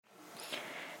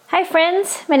Hi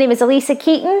friends, my name is Elisa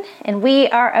Keaton and we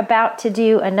are about to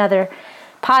do another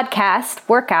podcast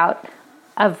workout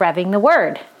of Revving the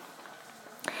Word.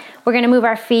 We're going to move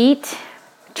our feet,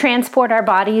 transport our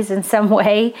bodies in some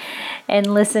way,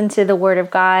 and listen to the Word of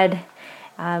God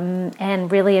and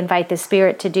really invite the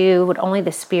Spirit to do what only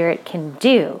the Spirit can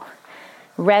do.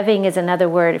 Revving is another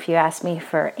word, if you ask me,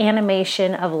 for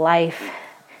animation of life,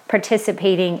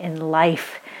 participating in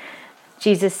life.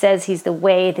 Jesus says he's the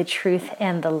way, the truth,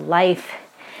 and the life.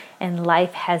 And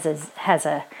life has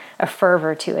a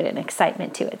fervor to it, an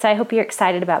excitement to it. So I hope you're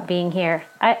excited about being here.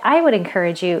 I would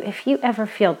encourage you, if you ever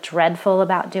feel dreadful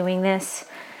about doing this,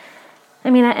 I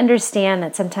understand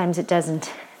that sometimes it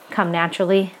doesn't come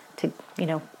naturally to,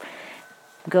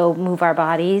 go move our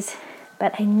bodies.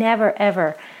 But I never,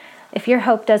 ever, if your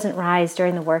hope doesn't rise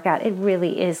during the workout, it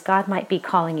really is. God might be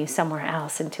calling you somewhere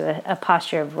else into a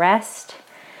posture of rest.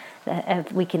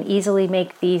 We can easily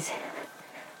make these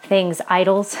things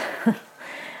idols,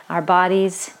 our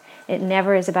bodies. It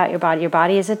never is about your body. Your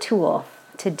body is a tool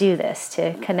to do this,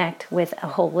 to connect with a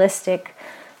holistic,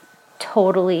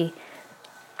 totally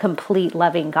complete,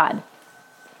 loving God.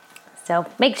 So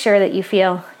make sure that you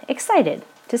feel excited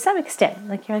to some extent.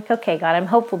 Like you're like, okay, God, I'm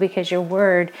hopeful because your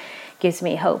word gives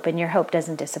me hope and your hope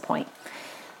doesn't disappoint.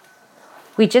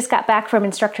 We just got back from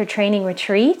instructor training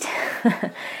retreat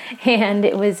and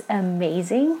it was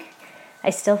amazing. I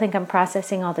still think I'm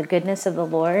processing all the goodness of the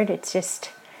Lord. It's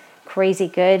just crazy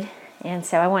good. And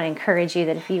so I want to encourage you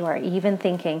that if you are even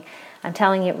thinking, I'm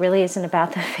telling you, it really isn't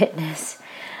about the fitness.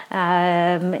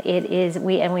 It is,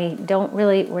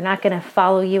 we're not going to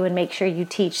follow you and make sure you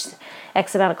teach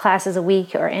X amount of classes a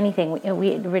week or anything.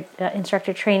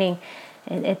 Instructor training,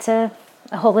 it's a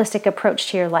holistic approach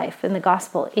to your life. And the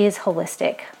gospel is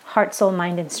holistic, heart, soul,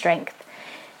 mind, and strength.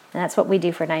 And that's what we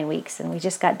do for 9 weeks. And we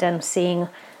just got done seeing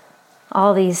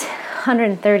all these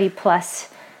 130 plus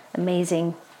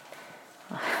amazing,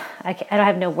 I don't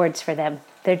have no words for them.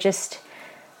 They're just,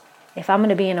 if I'm going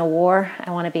to be in a war,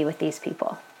 I want to be with these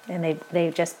people. And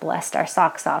they've just blessed our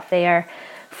socks off. They are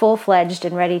full-fledged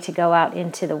and ready to go out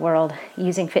into the world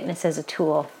using fitness as a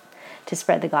tool to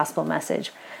spread the gospel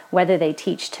message, whether they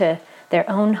teach to their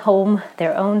own home,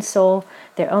 their own soul,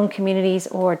 their own communities,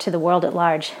 or to the world at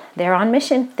large. They're on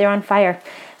mission. They're on fire.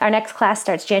 Our next class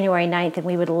starts January 9th, and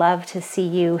we would love to see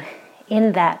you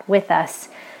in that with us.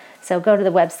 So go to the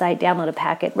website, download a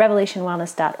packet,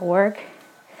 revelationwellness.org.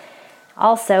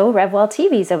 Also, RevWell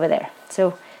TV is over there.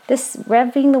 So this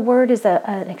Revving the Word is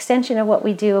an extension of what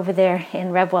we do over there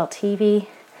in RevWell TV.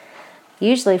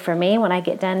 Usually for me, when I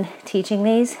get done teaching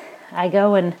these, I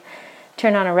go and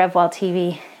turn on a RevWell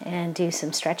TV and do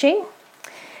some stretching.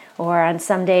 Or on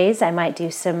some days, I might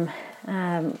do some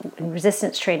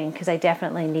resistance training because I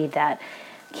definitely need that.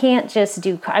 I can just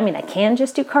do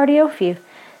cardio if you,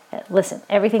 listen,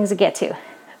 everything's a get to.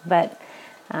 But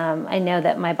I know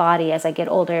that my body, as I get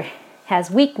older, has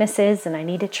weaknesses and I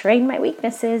need to train my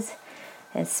weaknesses,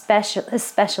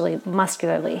 especially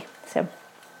muscularly. So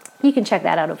you can check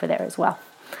that out over there as well.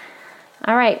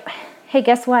 All right. Hey,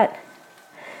 guess what?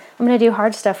 I'm going to do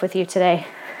hard stuff with you today.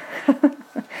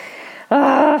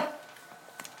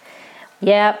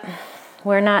 Yep,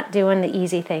 we're not doing the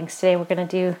easy things today. We're going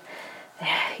to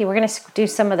do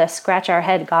some of the scratch our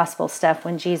head gospel stuff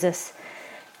when Jesus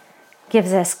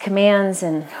gives us commands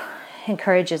and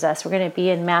encourages us. We're going to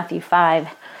be in Matthew 5.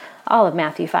 All of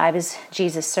Matthew 5 is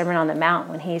Jesus' Sermon on the Mount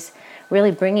when he's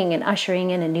really bringing and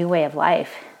ushering in a new way of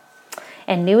life.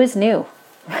 And new is new.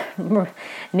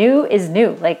 New is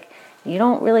new. Like, you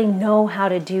don't really know how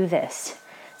to do this.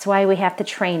 It's why we have to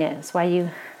train it. It's why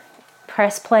you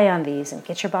press play on these and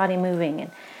get your body moving and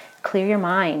clear your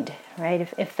mind, right?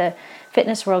 If the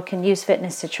fitness world can use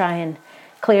fitness to try and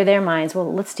clear their minds,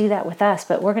 well, let's do that with us.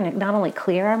 But we're going to not only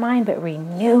clear our mind, but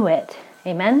renew it.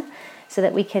 Amen? So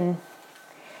that we can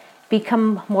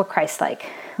become more Christ-like,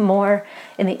 more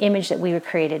in the image that we were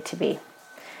created to be.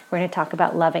 We're going to talk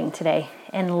about loving today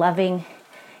and loving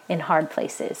in hard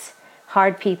places.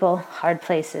 Hard people, hard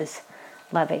places,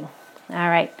 loving. All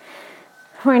right.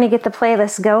 We're going to get the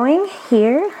playlist going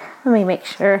here. Let me make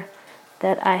sure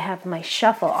that I have my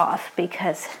shuffle off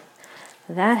because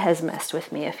that has messed with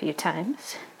me a few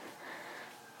times.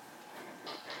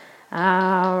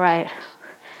 All right.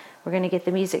 We're going to get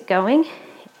the music going.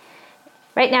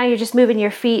 Right now, you're just moving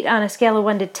your feet on a scale of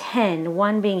 1 to 10.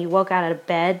 1 being you woke out of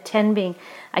bed. 10 being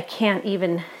I can't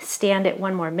even stand it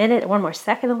one more minute, one more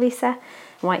second, Elisa.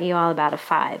 I want you all about a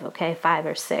 5, okay? 5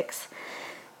 or 6.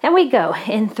 And we go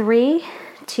in 3,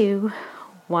 2,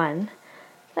 1,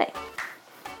 play.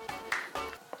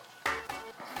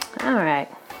 All right.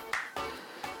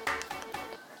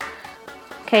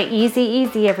 Okay,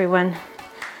 easy, everyone.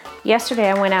 Yesterday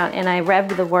I went out and I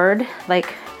revved the word.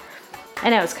 Like, I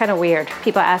know it's kind of weird.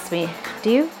 People ask me,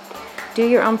 do you do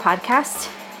your own podcast?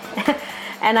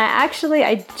 And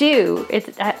I do.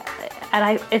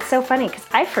 It's so funny because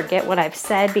I forget what I've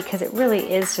said because it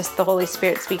really is just the Holy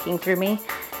Spirit speaking through me.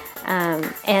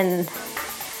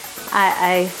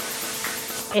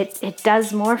 It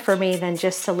does more for me than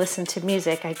just to listen to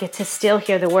music. I get to still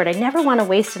hear the word. I never want to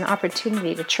waste an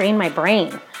opportunity to train my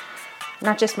brain,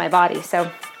 not just my body.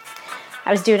 So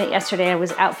I was doing it yesterday. I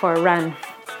was out for a run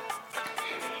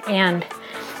and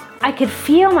I could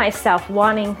feel myself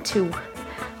wanting to,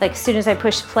 like, as soon as I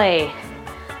pushed play,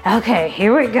 okay,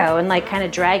 here we go. And like kind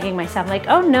of dragging myself like,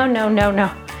 oh, no.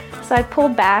 So I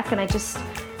pulled back and I just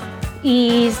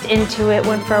eased into it,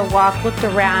 went for a walk, looked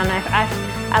around.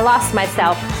 I lost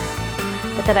myself,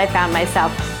 but then I found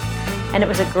myself, and it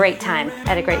was a great time. I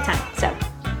had a great time. So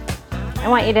I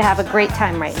want you to have a great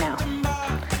time right now.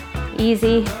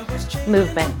 Easy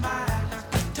movement.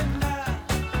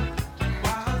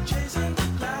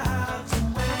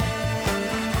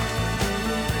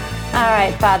 All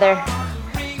right, Father,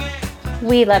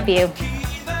 we love you.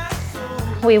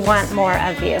 We want more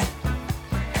of you.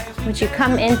 Would you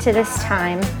come into this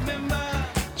time,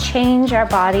 change our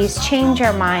bodies, change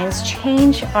our minds,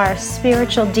 change our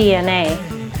spiritual DNA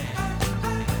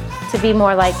to be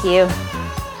more like you.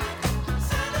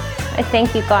 I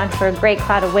thank you, God, for a great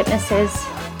cloud of witnesses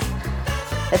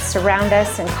that surround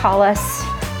us and call us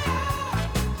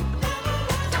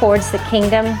towards the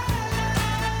kingdom.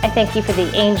 I thank you for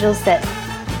the angels that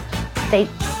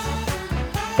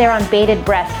they're on bated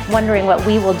breath, wondering what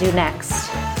we will do next,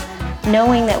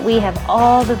 knowing that we have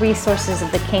all the resources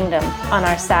of the kingdom on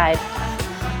our side,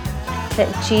 that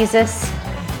Jesus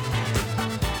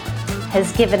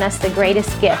has given us the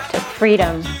greatest gift of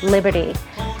freedom, liberty,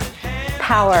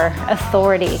 power,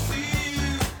 authority,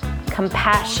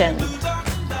 compassion,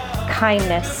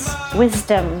 kindness,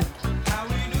 wisdom,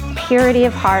 purity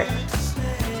of heart,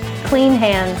 clean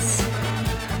hands.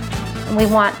 And we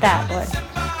want that, Lord.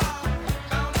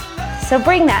 So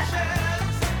bring that.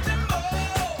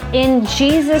 In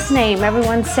Jesus' name,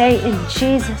 everyone say, in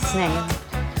Jesus' name.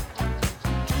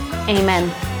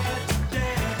 Amen.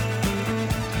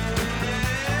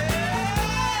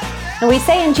 And we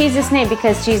say in Jesus' name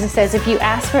because Jesus says, if you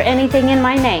ask for anything in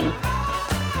my name,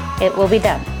 it will be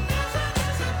done.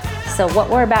 So what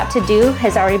we're about to do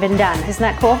has already been done. Isn't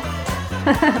that cool?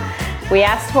 We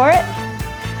asked for it,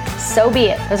 so be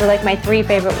it. Those are like my 3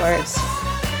 favorite words.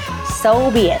 So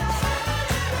be it.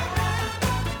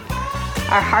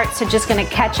 Our hearts are just going to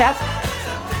catch up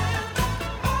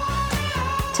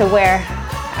to where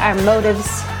our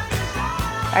motives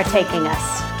are taking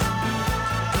us.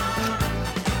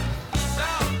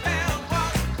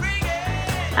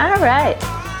 All right.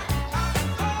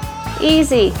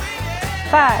 Easy.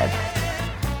 5,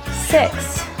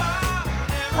 6.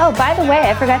 Oh, by the way,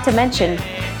 I forgot to mention,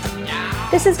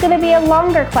 this is going to be a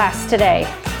longer class today.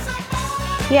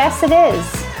 Yes, it is.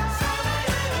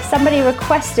 Somebody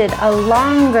requested a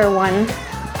longer one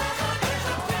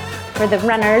for the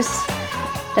runners,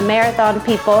 the marathon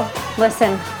people.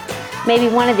 Listen, maybe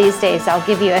one of these days I'll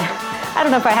give you I don't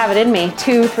know if I have it in me,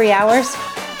 2-3 hours.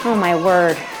 Oh my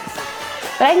word.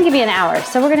 But I can give you an hour.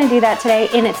 So we're going to do that today.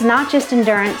 And it's not just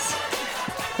endurance.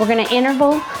 We're going to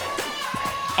interval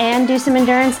and do some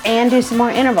endurance and do some more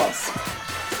intervals.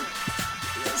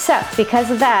 So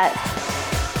because of that,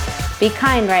 be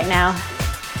kind right now.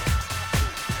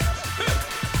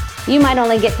 You might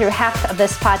only get through half of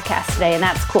this podcast today, and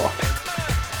that's cool.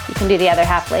 You can do the other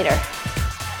half later.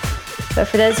 But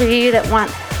for those of you that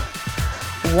want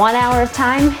 1 hour of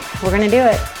time, we're going to do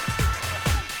it.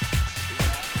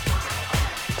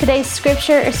 Today's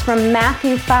scripture is from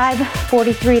Matthew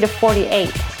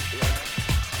 5:43-48.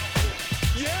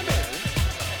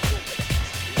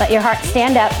 Let your heart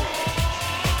stand up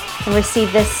and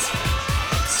receive this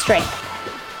strength.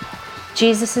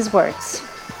 Jesus' words.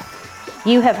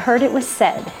 You have heard it was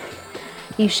said,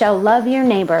 you shall love your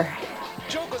neighbor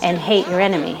and hate your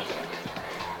enemy.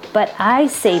 But I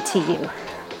say to you,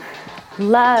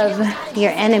 love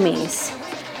your enemies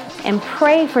and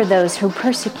pray for those who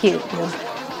persecute you,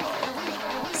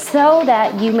 so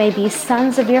that you may be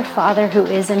sons of your Father who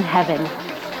is in heaven.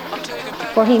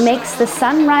 For he makes the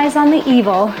sun rise on the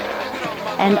evil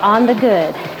and on the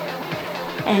good,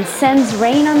 and sends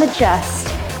rain on the just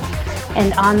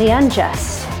and on the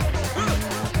unjust.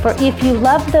 For if you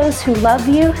love those who love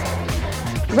you,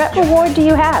 what reward do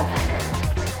you have?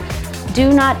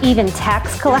 Do not even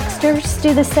tax collectors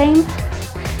do the same?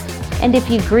 And if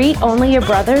you greet only your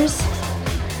brothers,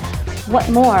 what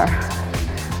more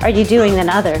are you doing than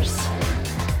others?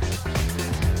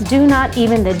 Do not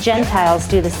even the Gentiles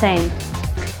do the same.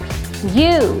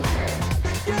 You,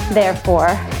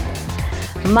 therefore,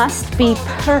 must be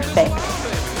perfect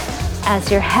as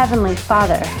your heavenly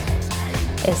Father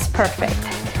is perfect.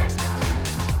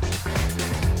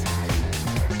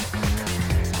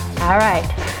 All right.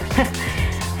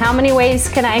 How many ways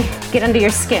can I get under your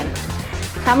skin?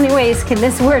 How many ways can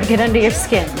this word get under your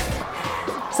skin?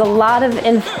 There's a lot of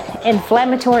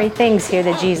inflammatory things here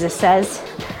that Jesus says.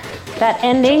 That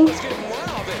ending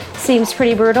seems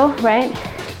pretty brutal, right?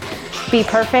 Be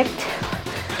perfect.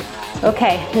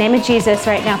 Okay, name of Jesus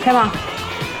right now, come on.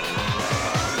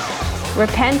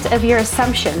 Repent of your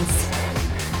assumptions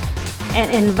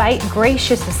and invite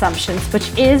gracious assumptions,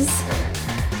 which is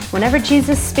whenever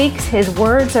Jesus speaks, his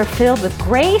words are filled with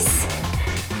grace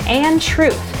and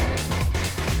truth.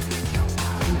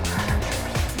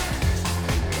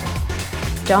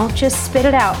 Don't just spit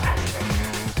it out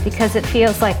because it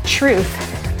feels like truth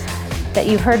that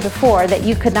you've heard before that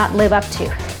you could not live up to.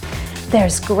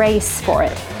 There's grace for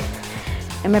it.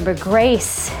 Remember,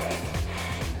 grace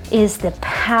is the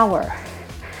power,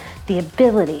 the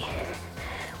ability.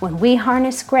 When we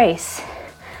harness grace,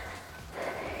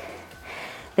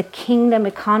 the kingdom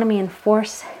economy and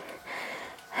force,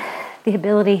 the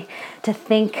ability to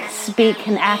think, speak,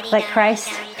 and act like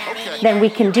Christ, then we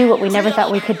can do what we never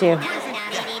thought we could do.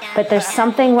 But there's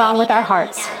something wrong with our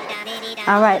hearts.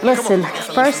 All right, listen,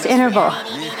 first interval.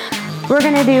 We're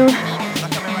gonna do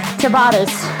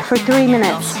Tabatas for 3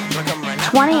 minutes.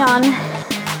 20 on,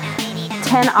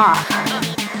 10 off.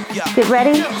 Get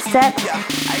ready, set,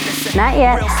 not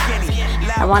yet.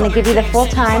 I wanna give you the full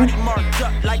time.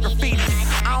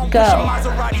 Go.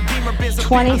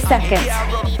 20 seconds.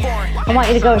 I want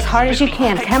you to go as hard as you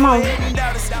can. Come on.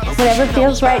 Whatever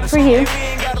feels right for you.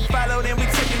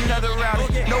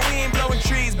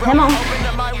 Come on.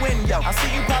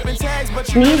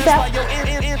 Knees up.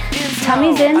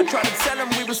 Tummy's in.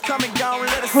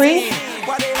 3,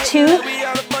 2,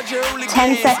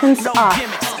 10 seconds off.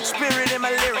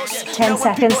 10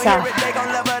 seconds off.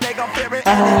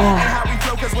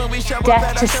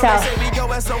 Death to self.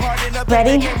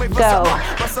 Ready? Go.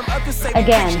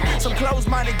 Again.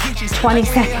 20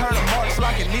 seconds.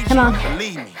 Come on.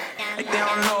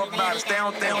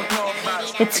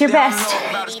 It's your best.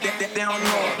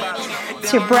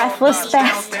 It's your breathless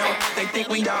best.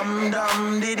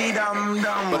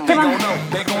 Come on.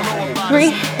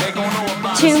 3,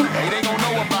 2,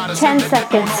 10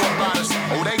 seconds.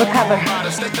 Recover.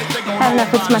 I don't know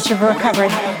if it's much of a recovery.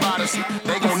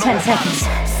 It's 10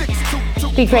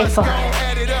 seconds. Be grateful.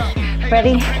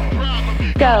 Ready?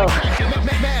 Go.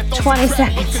 20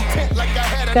 seconds.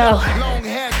 Go.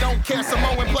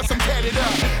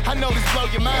 I know this blow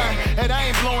your mind, and I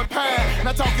ain't blowing pine.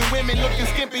 Not talking women looking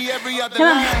skimpy every other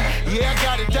line. Yeah, I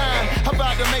got it done.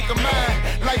 About to make a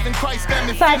mind. Life in Christ got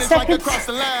me finished like across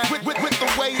the line. With the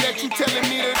way that you telling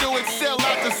me to do it, sell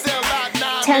out to sell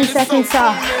out. 10 seconds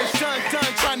off.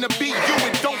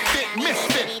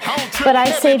 But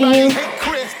I say to you,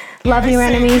 love your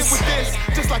enemies.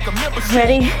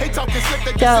 Ready?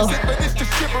 Go.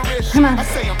 Come on.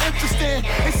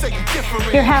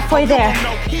 You're halfway there.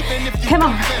 Come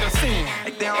on.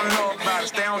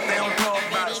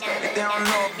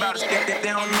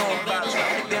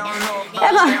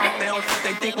 Come on.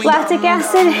 Lactic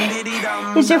acid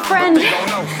is your friend.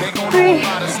 3,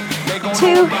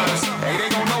 2,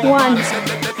 1.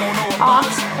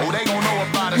 Off.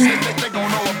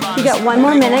 You got 1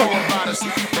 more minute.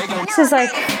 This is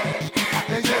like,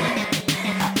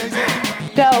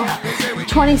 go.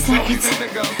 20 seconds.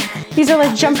 These are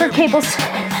like jumper cables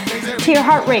to your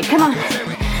heart rate. Come on.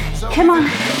 Come on.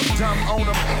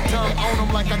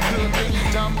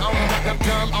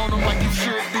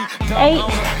 8,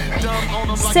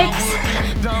 6,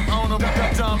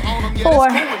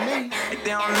 4.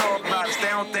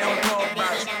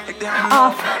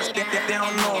 Off.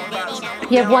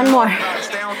 You have 1 more.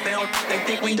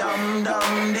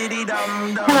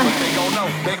 Come on.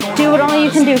 Do what only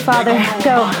you can do, Father.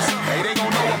 Go.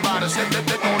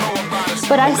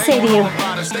 But I say to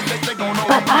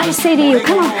you,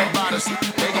 come on.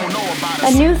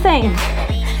 A new thing,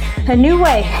 a new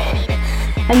way,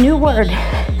 a new word.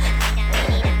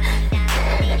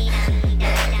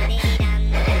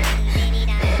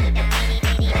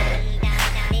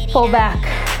 Pull back.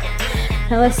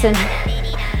 Now listen.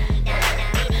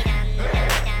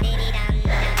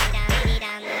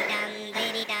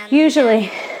 Usually,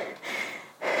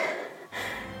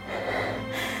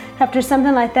 after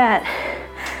something like that,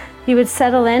 you would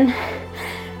settle in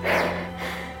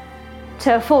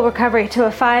to a full recovery, to a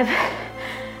 5-7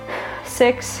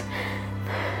 6.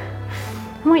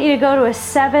 I want you to go to a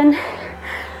 7,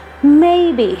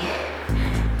 maybe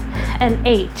an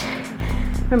 8.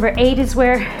 Remember, 8 is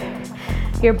where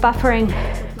you're buffering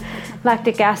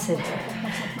lactic acid.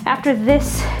 After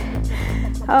this,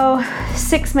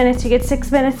 6 minutes, you get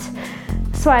 6 minutes.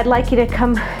 So I'd like you to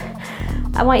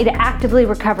I want you to actively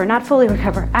recover, not fully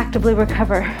recover, actively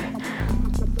recover.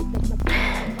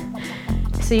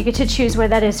 So you get to choose where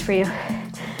that is for you.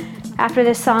 After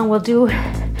this song, we'll do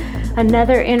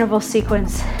another interval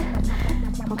sequence,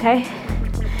 okay?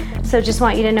 So just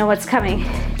want you to know what's coming.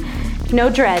 No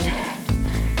dread,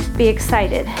 be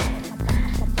excited.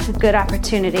 It's a good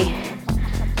opportunity.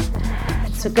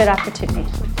 It's a good opportunity.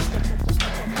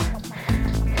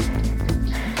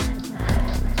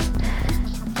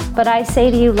 But I say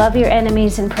to you, love your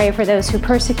enemies and pray for those who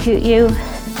persecute you.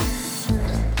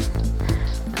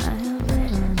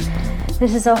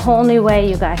 This is a whole new way,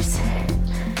 you guys.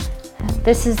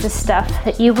 This is the stuff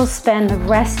that you will spend the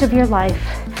rest of your life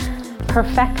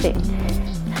perfecting,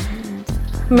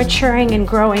 maturing and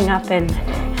growing up in.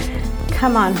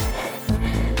 Come on.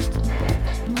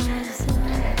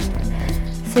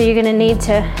 So you're gonna need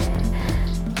to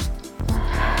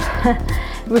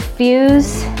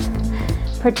refuse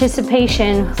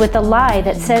participation with a lie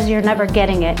that says you're never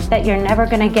getting it, that you're never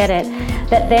gonna get it,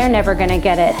 that they're never gonna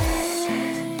get it.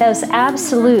 Those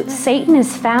absolutes, Satan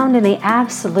is found in the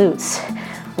absolutes.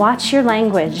 Watch your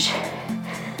language.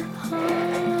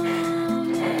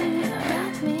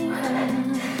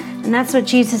 And that's what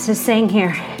Jesus is saying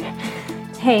here.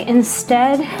 Hey,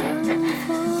 instead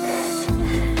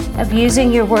of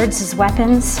using your words as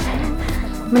weapons,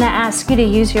 I'm gonna ask you to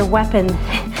use your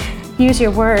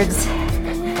words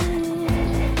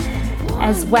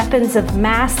as weapons of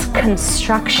mass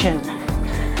construction,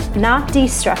 not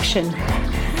destruction.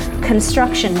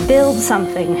 Construction, build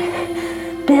something.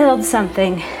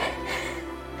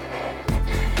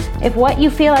 If what you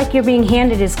feel like you're being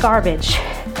handed is garbage,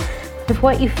 if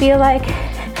what you feel like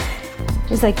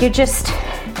is like you're just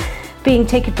being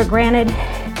taken for granted,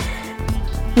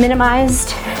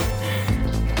 minimized,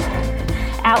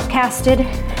 outcasted,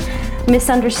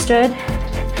 misunderstood,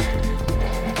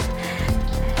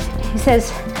 he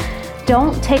says,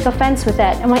 don't take offense with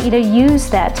that. I want you to use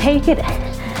that. Take it,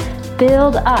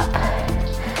 build up.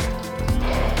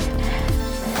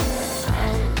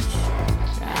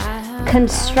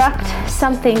 Construct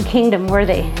something kingdom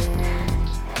worthy,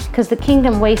 because the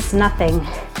kingdom wastes nothing.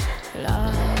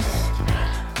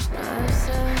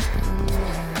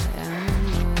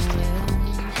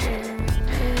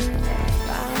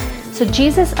 So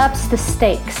Jesus ups the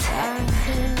stakes.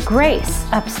 Grace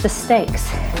ups the stakes.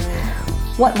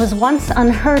 What was once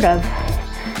unheard of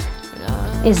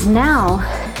is now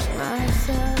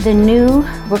the new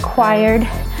required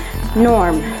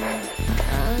norm.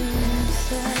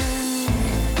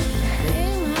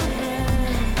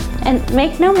 And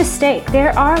make no mistake,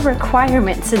 there are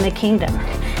requirements in the kingdom.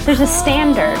 There's a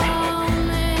standard.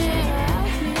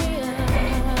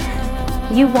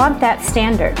 You want that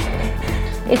standard.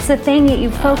 It's the thing that you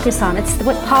focus on. It's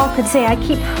what Paul could say, I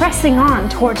keep pressing on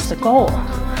towards the goal,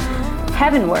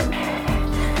 heavenward.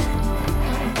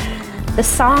 The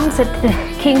songs that the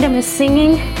kingdom is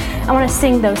singing, I want to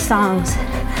sing those songs.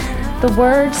 The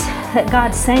words that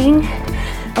God's saying,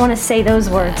 I want to say those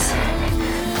words.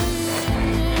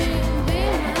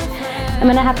 I'm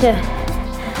going to have to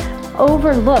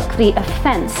overlook the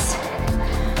offense.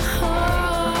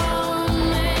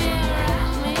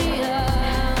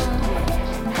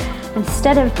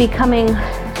 Instead of becoming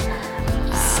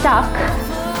stuck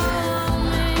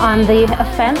on the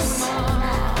offense,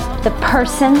 the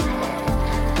person,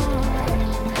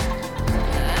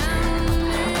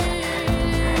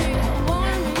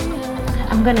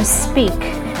 I'm going to speak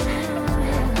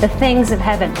the things of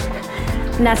heaven.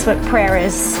 And that's what prayer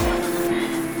is.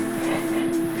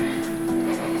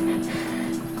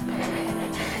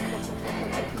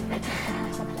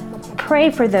 Pray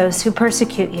for those who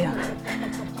persecute you.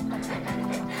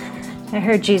 I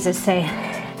heard Jesus say,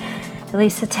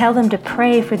 Elisa, tell them to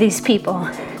pray for these people,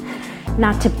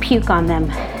 not to puke on them.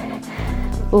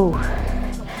 Ooh,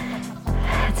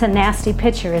 it's a nasty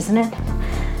picture, isn't it?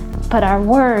 But our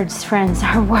words, friends,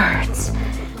 our words,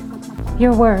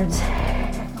 your words.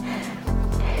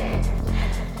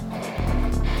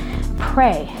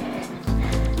 Pray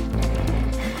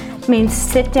means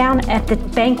sit down at the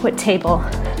banquet table.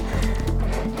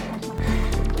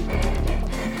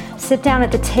 Sit down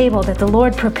at the table that the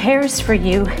Lord prepares for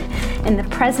you in the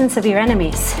presence of your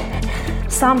enemies.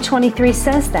 Psalm 23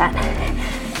 says that.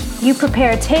 You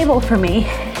prepare a table for me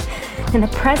in the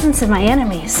presence of my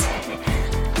enemies.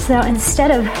 So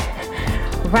instead of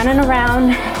running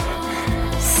around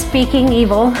speaking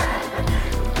evil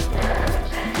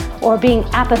or being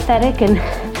apathetic and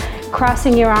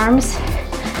crossing your arms,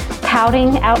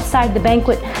 pouting outside the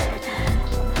banquet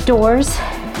doors,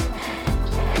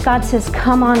 God says,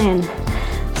 come on in,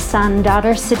 son,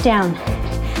 daughter, sit down,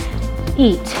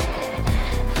 eat,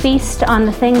 feast on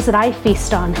the things that I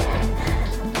feast on.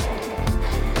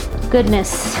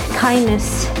 Goodness,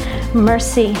 kindness,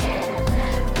 mercy,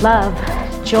 love,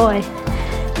 joy,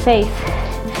 faith,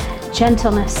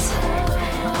 gentleness.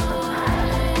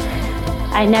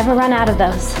 I never run out of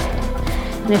those.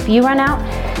 And if you run out,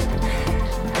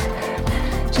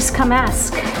 just come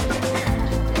ask.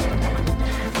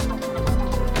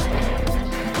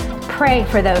 Pray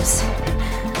for those.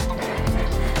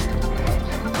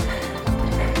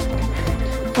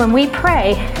 When we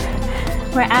pray,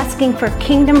 we're asking for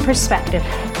kingdom perspective.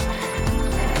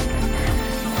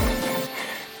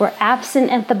 We're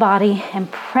absent at the body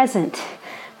and present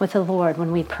with the Lord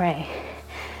when we pray.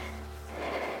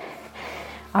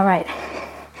 All right,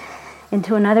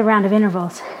 into another round of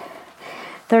intervals.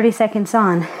 30 seconds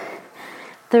on,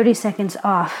 30 seconds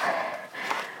off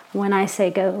when I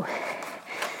say go.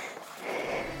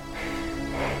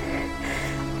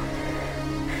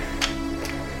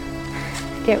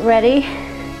 Get ready.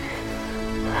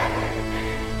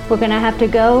 We're gonna have to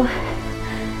go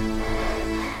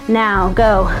now.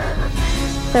 Go.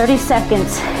 30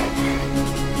 seconds.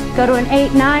 Go to an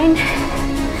 8, 9,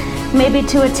 maybe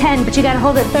to a 10, but you gotta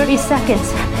hold it 30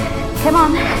 seconds. Come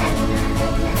on.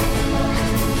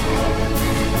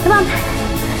 Come on.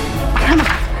 Come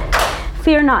on.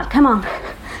 Fear not. Come on.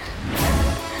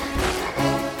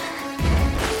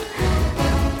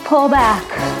 Pull back.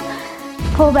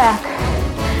 Pull back.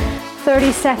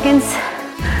 30 seconds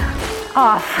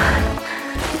off.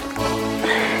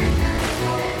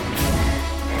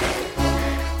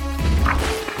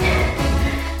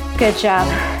 Good job.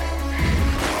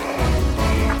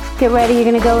 Get ready, you're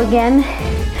gonna go again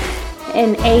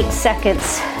in 8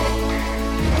 seconds.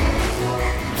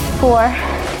 4,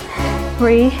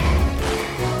 3,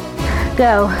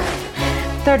 go.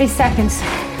 30 seconds.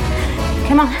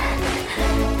 Come on.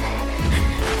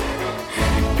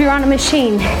 If you're on a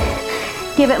machine,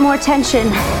 give it more tension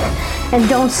and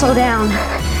don't slow down.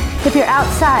 If you're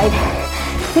outside,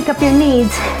 pick up your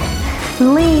knees,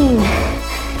 lean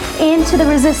into the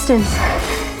resistance.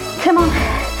 Come on,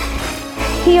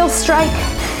 heel strike,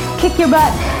 kick your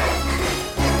butt.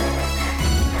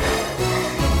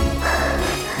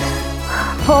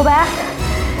 Pull back,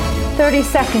 30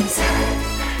 seconds.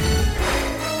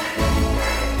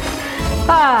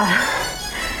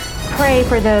 Pray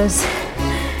for those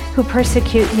who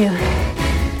persecute you.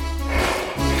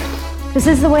 This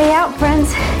is the way out,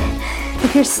 friends.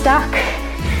 If you're stuck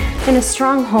in a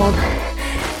stronghold,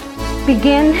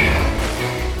 begin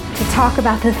to talk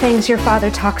about the things your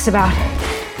Father talks about.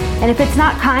 And if it's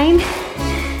not kind,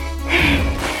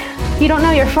 you don't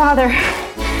know your Father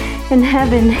in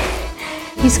heaven.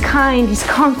 He's kind, he's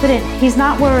confident, he's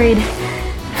not worried.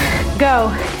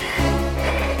 Go.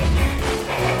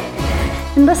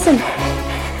 And listen,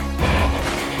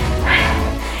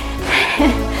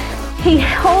 He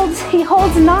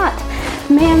holds not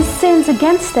man's sins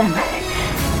against them.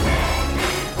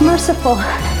 Merciful,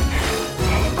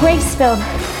 grace-filled.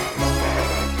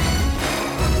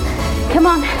 Come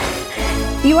on,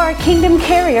 you are a kingdom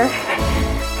carrier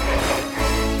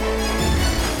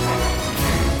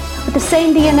with the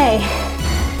same DNA.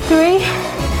 3,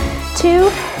 2,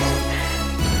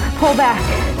 pull back.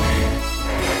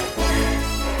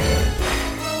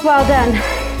 Well done.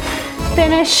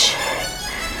 Finish.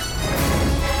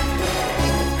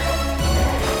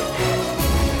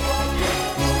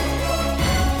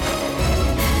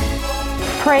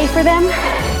 Pray for them.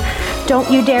 Don't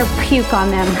you dare puke on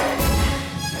them.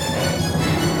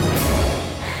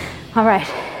 All right.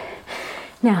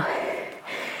 Now,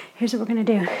 here's what we're going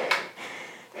to do.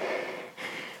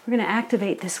 We're going to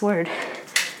activate this word.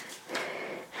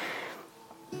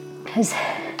 Because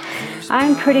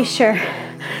I'm pretty sure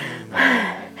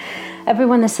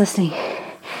everyone that's listening,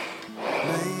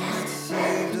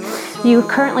 you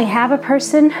currently have a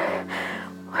person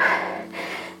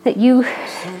that you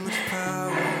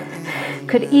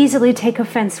could easily take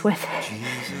offense with.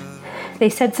 They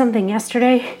said something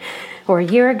yesterday, or a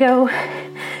year ago,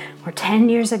 or 10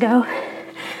 years ago,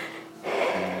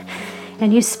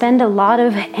 and you spend a lot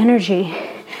of energy,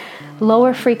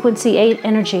 lower frequency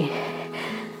energy,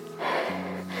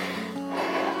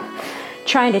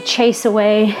 trying to chase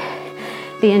away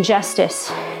the injustice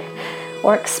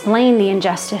or explain the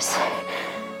injustice.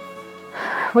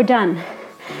 We're done.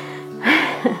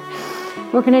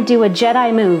 we're going to do a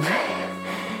Jedi move.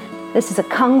 This is a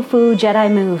Kung Fu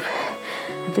Jedi move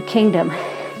of the kingdom.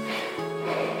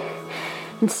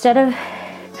 Instead of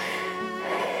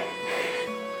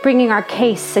bringing our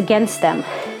case against them,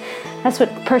 that's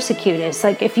what persecute is.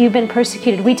 Like if you've been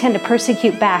persecuted, we tend to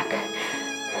persecute back.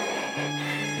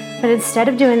 But instead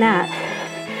of doing that,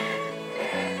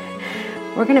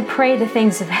 we're going to pray the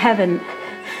things of heaven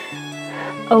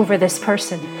over this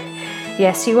person.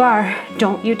 Yes, you are.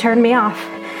 Don't you turn me off.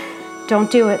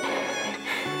 Don't do it.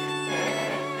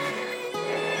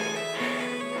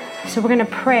 So we're going to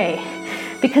pray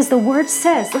because the word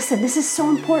says, listen, this is so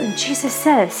important. Jesus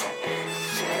says,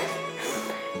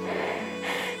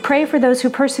 pray for those who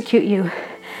persecute you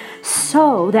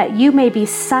so that you may be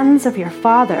sons of your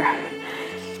Father.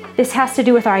 This has to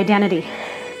do with our identity.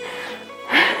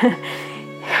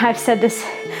 I've said this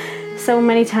so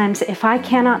many times. If I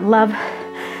cannot love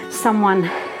someone,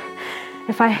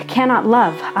 if I cannot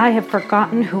love, I have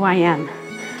forgotten who I am.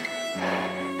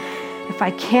 If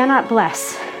I cannot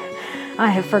bless, I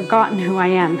have forgotten who I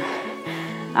am.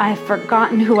 I have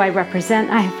forgotten who I represent.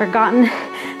 I have forgotten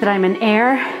that I'm an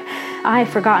heir. I have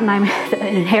forgotten I'm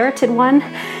an inherited one.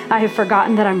 I have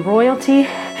forgotten that I'm royalty.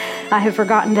 I have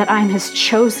forgotten that I'm his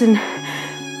chosen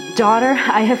daughter.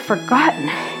 I have forgotten.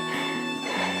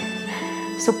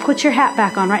 So put your hat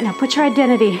back on right now. Put your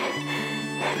identity,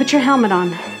 put your helmet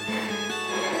on.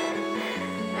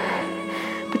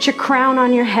 Put your crown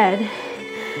on your head,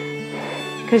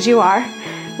 because you are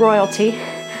royalty,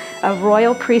 a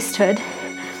royal priesthood.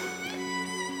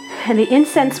 And the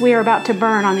incense we are about to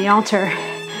burn on the altar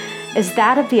is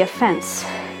that of the offense.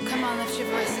 Come on, lift your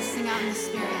voices, sing out in the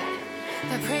Spirit.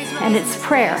 And it's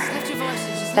prayer.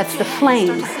 That's the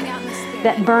flame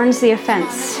that burns the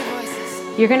offense.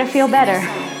 You're going to feel better.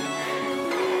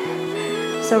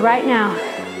 So right now,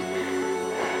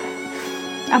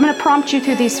 I'm going to prompt you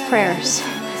through these prayers.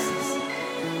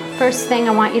 First thing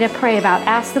I want you to pray about,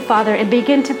 ask the Father and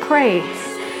begin to pray.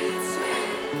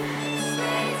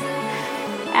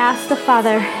 Ask the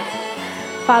Father,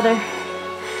 Father,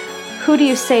 who do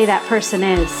you say that person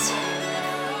is?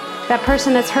 That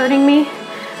person that's hurting me,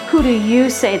 who do you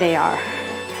say they are?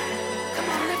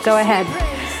 Go ahead,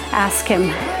 ask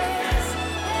him.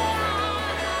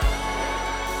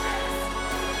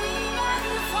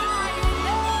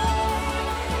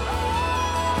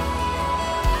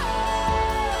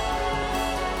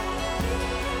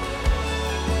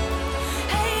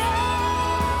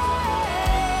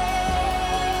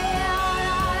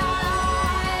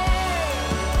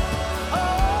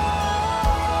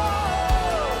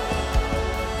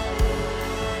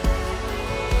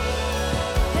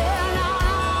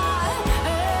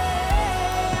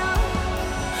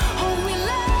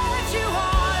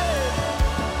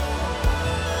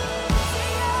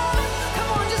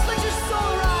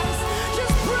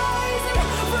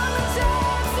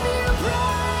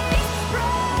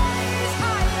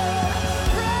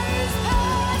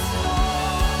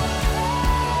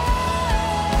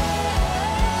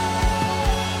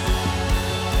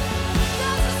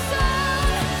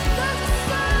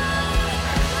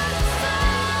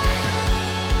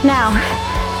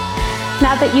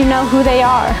 Now that you know who they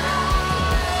are,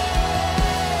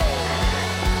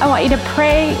 I want you to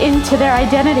pray into their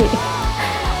identity.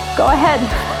 Go ahead.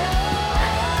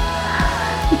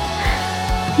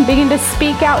 Begin to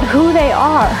speak out who they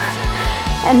are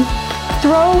and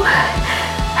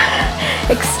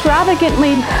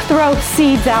extravagantly throw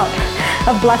seeds out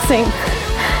of blessing.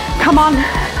 Come on,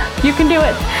 you can do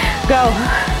it. Go.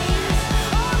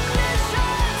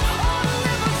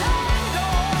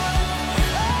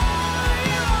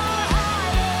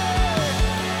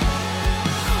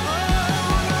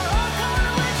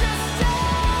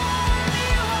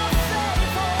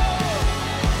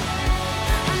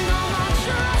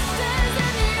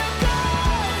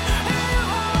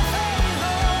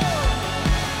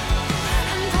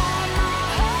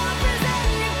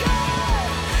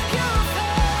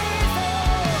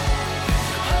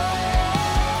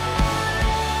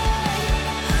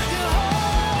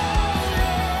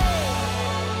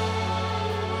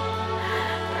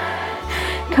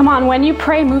 Come on, when you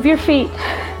pray, move your feet.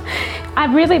 I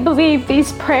really believe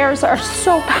these prayers are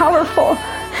so powerful.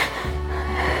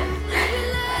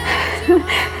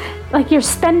 Like you're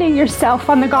spending yourself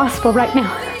on the gospel right now.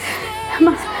 Come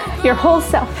on, your whole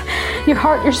self, your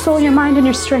heart, your soul, your mind, and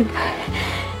your strength.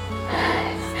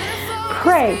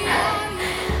 Pray.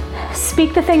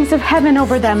 Speak the things of heaven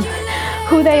over them,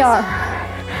 who they are.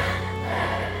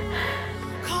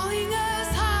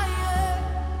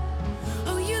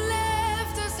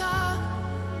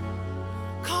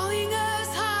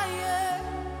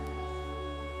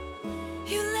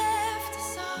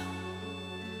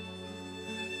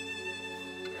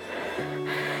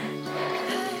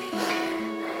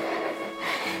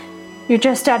 You're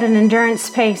just at an endurance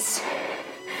pace,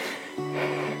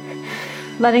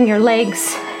 letting your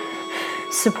legs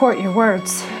support your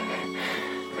words,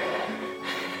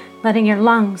 letting your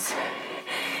lungs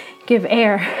give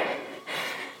air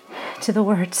to the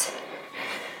words.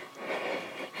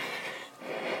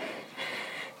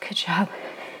 Good job.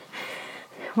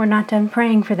 We're not done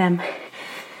praying for them.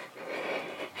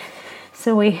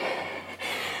 So we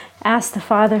asked the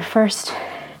Father first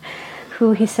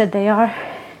who He said they are.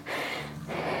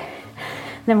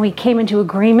 Then we came into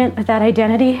agreement with that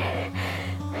identity.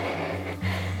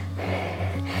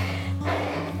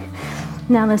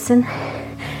 Now listen,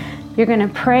 you're going to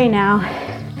pray now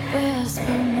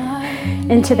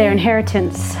into their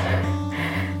inheritance.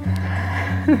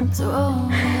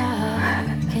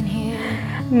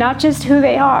 Not just who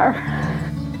they are,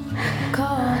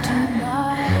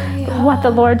 but what the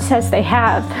Lord says they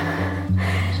have.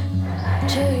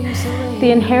 The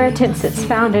inheritance that's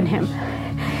found in Him.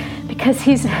 Because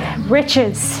He's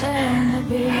riches,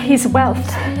 He's wealth.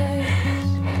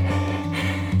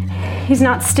 He's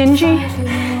not stingy.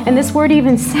 And this word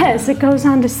even says, it goes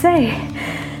on to say,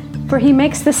 for He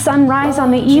makes the sun rise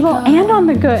on the evil and on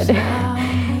the good.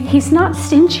 He's not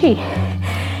stingy.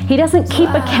 He doesn't keep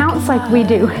accounts like we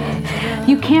do.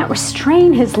 You can't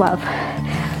restrain His love.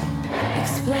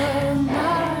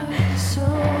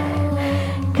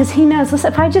 Because He knows,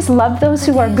 listen, if I just love those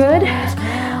who are good,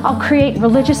 I'll create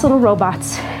religious little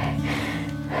robots.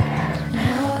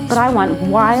 But I want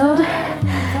wild,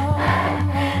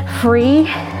 free,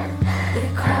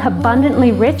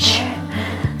 abundantly rich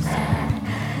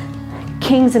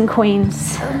kings and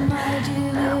queens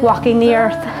walking the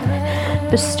earth,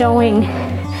 bestowing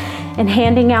and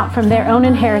handing out from their own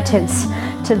inheritance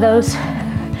to those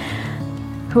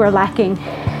who are lacking.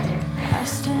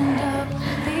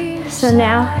 So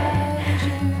now,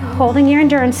 holding your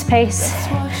endurance pace,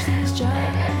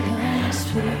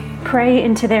 pray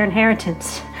into their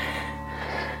inheritance.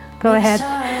 Go ahead.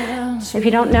 If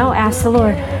you don't know, ask the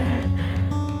Lord.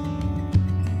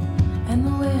 And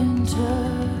the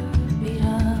winter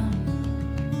begun.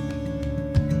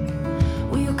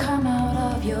 Will you come out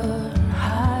of your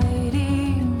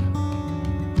hiding?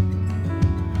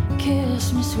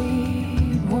 Kiss me,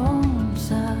 sweet warm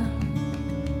sun.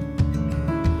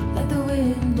 Let the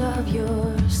wind of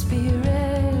your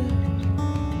spirit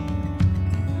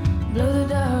blow the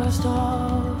dust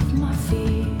off my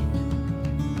feet.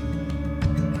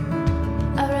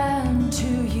 I ran to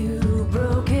you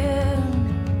broken,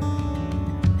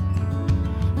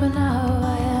 but now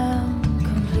I am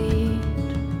complete.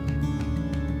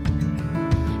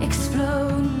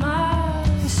 Explode my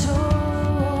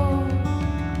soul.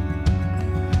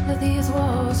 Let these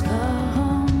walls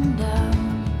come down,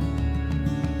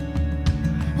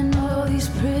 and all these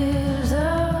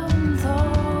prison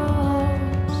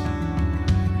thoughts,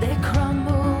 they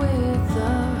crumble with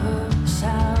the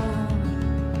sound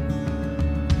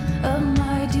of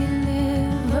my deliverance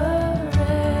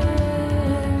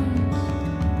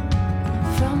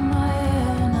from my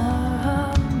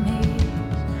enemies.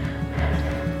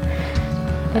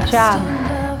 Good job.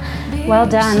 Well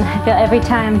done. I feel every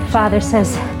time the Father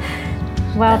says,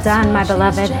 well done, my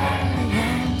beloved.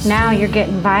 Now you're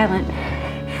getting violent.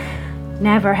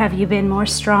 Never have you been more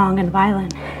strong and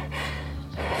violent.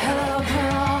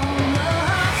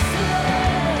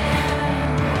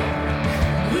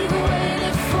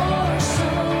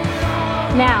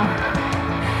 Now,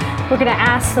 we're going to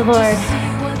ask the Lord,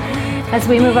 as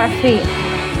we move our feet,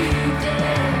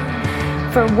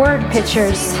 for word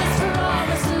pictures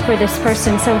for this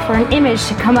person. So for an image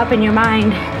to come up in your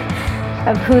mind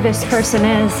of who this person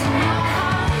is,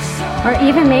 or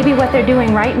even maybe what they're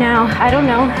doing right now. I don't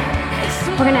know.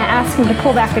 We're going to ask Him to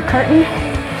pull back the curtain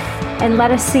and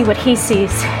let us see what He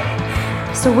sees,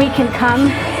 so we can come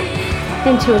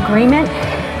into agreement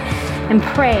and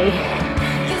pray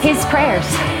His prayers.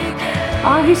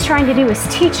 All He's trying to do is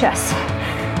teach us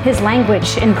His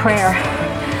language in prayer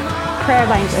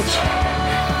language.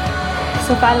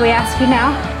 So Father, we ask You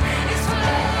now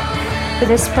for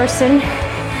this person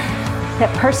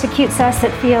that persecutes us,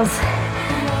 that feels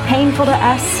painful to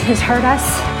us, has hurt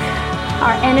us,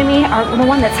 our enemy, the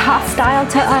one that's hostile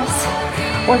to us,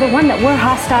 or the one that we're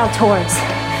hostile towards.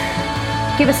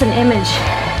 Give us an image.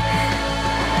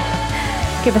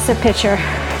 Give us a picture.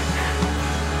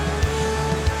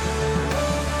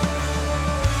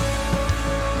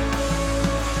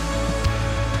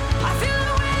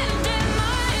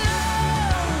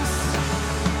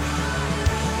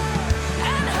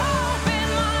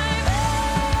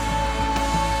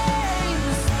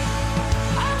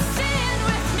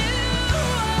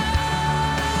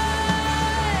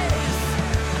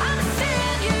 I'm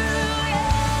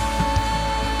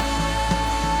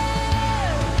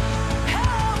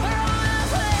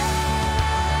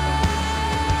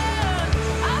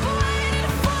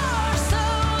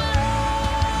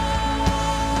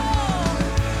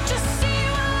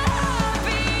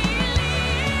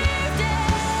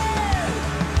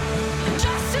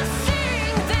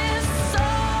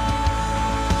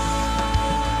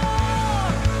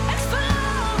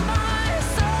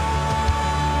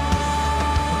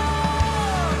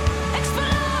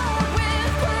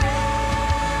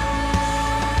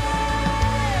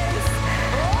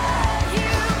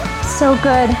So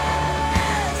good.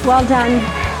 Well done.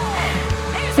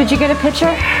 Did you get a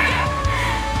picture?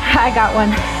 I got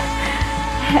one.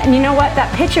 And you know what?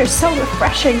 That picture is so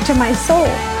refreshing to my soul.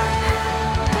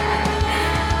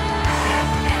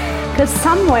 Because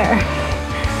somewhere,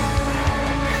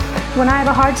 when I have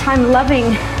a hard time loving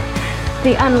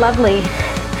the unlovely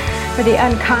or the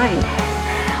unkind,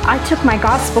 I took my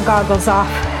gospel goggles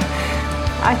off.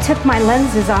 I took my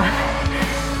lenses off.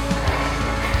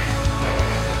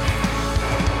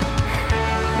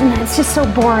 And it's just so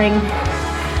boring.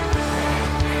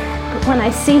 But when I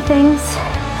see things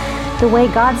the way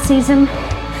God sees them,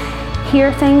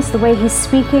 hear things the way He's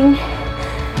speaking,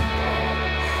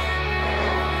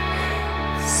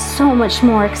 so much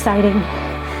more exciting,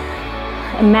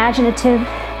 imaginative,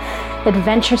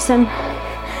 adventuresome.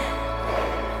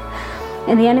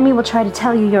 And the enemy will try to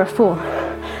tell you you're a fool.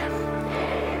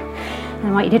 And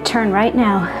I want you to turn right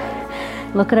now,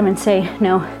 look at him and say,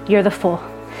 no, you're the fool.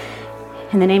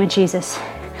 In the name of Jesus,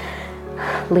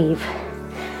 leave.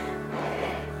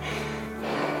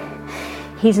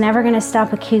 He's never going to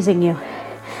stop accusing you.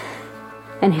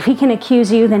 And if he can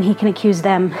accuse you, then he can accuse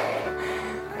them.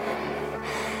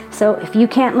 So if you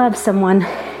can't love someone,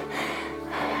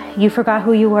 you forgot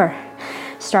who you were.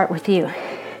 Start with you.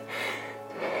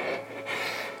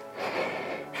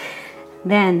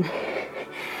 Then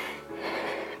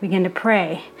begin to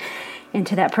pray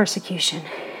into that persecution.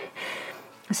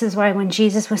 This is why when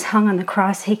Jesus was hung on the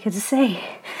cross, he could say,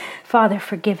 Father,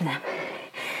 forgive them,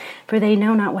 for they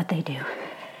know not what they do.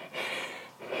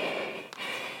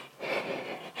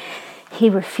 He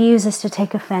refuses to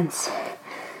take offense.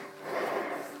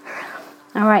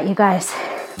 All right, you guys.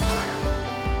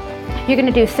 You're going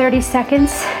to do 30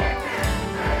 seconds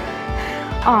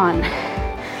on.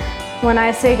 When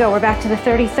I say go, we're back to the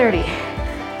 30-30.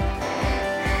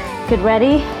 Get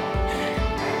ready.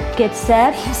 Get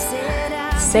set.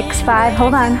 6, 5,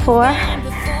 hold on. 4,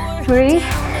 3,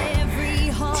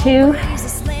 2,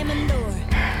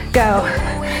 go.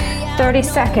 30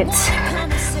 seconds.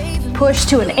 Push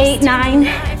to an 8, 9,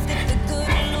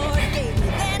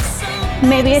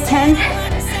 maybe a 10.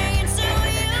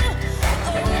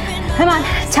 Come on,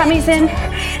 tummy's in,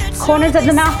 corners of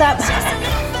the mouth up.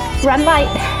 Run light.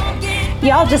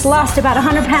 Y'all just lost about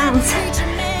 100 pounds.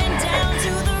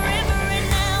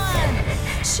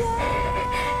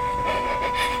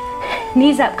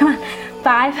 Knees up, come on.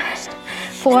 5,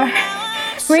 4,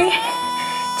 3,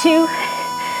 2,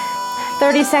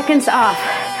 30 seconds off.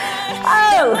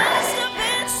 Oh!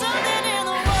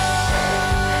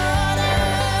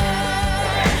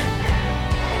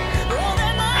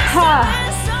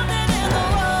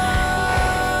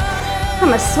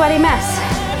 I'm a sweaty mess.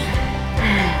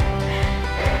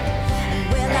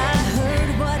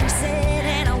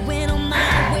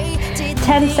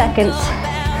 10 seconds.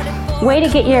 Way to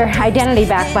get your identity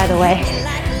back, by the way.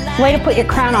 Way to put your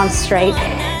crown on straight.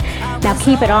 Now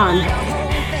keep it on.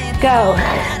 Go.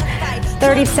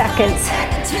 30 seconds.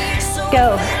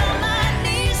 Go.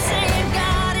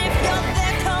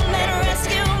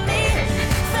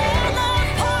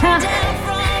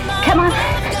 Come on.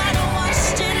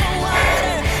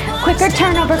 Quicker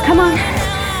turnover, come on.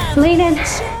 Lean in.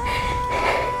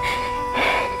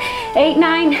 8,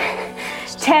 9,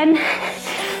 10.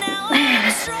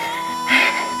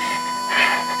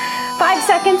 5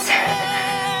 seconds.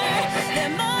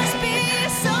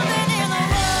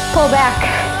 Pull back.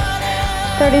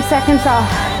 30 seconds off.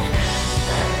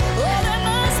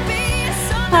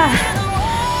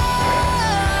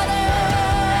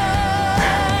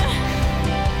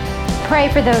 Pray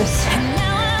for those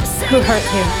who hurt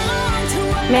you.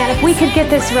 Man, if we could get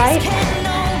this right.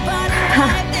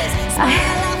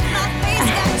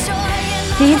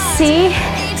 Do you see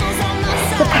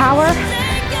the power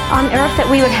on earth that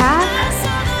we would have?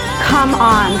 Come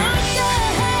on.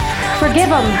 Forgive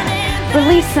them.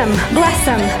 Release them. Bless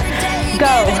them.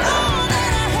 Go.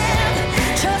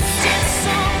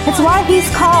 It's why he's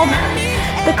called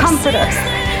the Comforter.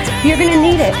 You're going to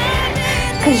need it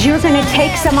because you're going to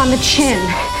take some on the chin,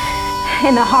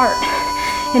 in the heart,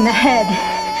 in the head.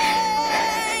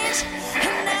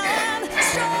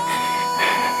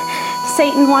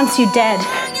 Satan wants you dead.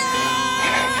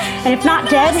 And if not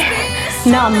dead,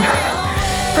 numb,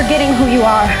 forgetting who you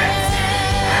are.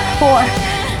 4,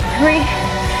 3,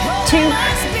 2,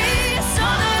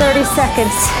 30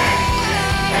 seconds.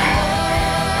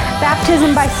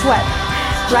 Baptism by sweat.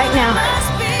 Right now.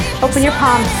 Open your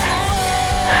palms.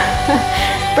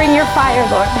 Bring your fire,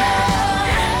 Lord.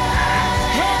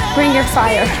 Bring your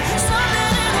fire.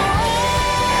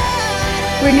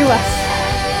 Renew us.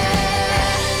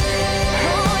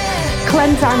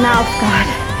 Cleanse our mouth, God.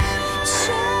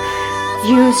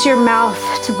 Use your mouth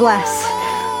to bless.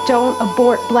 Don't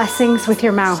abort blessings with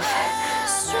your mouth.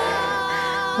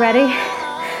 Ready?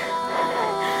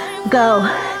 Go.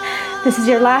 This is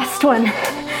your last one.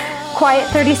 Quiet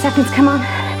 30 seconds, come on.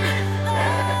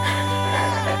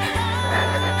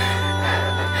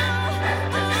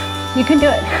 You can do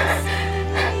it.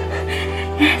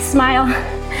 Smile.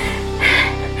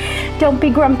 Don't be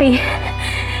grumpy.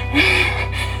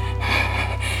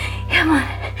 Come on.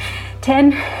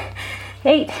 10,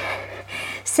 8,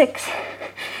 6,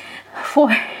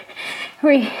 4,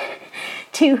 3,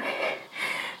 2.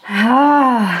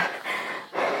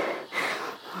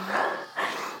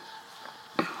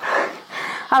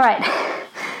 All right.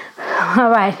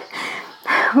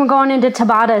 We're going into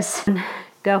Tabatas.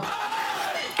 Go.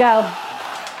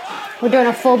 We're doing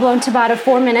a full-blown Tabata,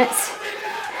 4 minutes.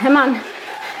 Come on.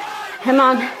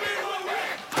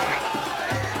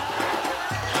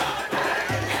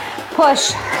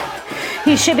 Push.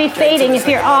 You should be fading if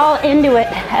you're all into it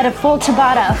at a full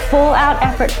Tabata, a full out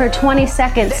effort for 20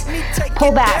 seconds.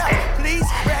 Pull back.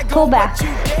 Come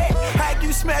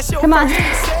on.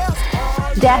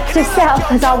 Death to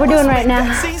self is all we're doing right now.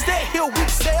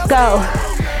 Go,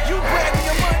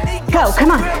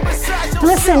 come on.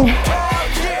 Listen,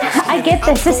 I get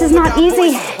this. This is not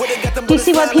easy. Do you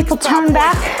see why people turn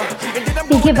back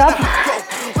and give up?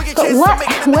 But what?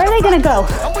 Where are they going to go?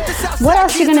 What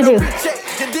else are you going to do?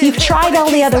 You've tried all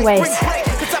the other ways.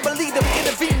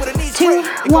 2,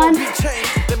 1,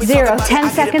 0. 10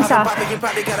 seconds off.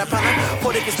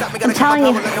 I'm telling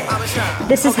you,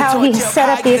 this is how he set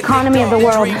up the economy of the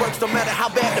world.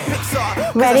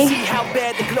 Ready?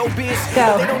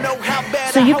 Go.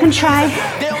 So you can try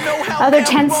other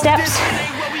 10 steps,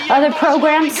 other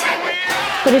programs,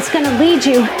 but it's going to lead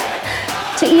you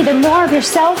to either more of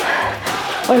yourself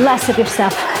or less of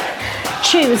yourself.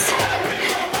 Choose.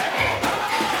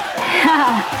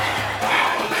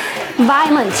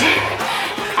 Violent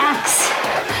acts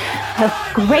of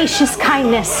gracious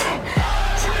kindness.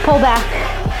 Pull back.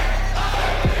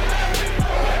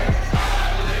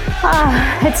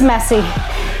 It's messy.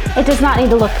 It does not need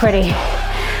to look pretty.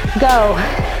 Go.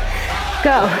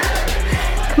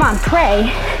 Come on,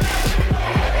 pray.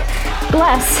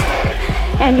 Bless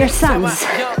and your sons.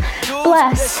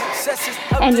 Bless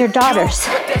and your daughters.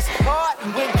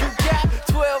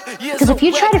 Because if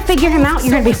you try to figure him out,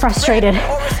 you're going to be frustrated.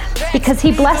 Because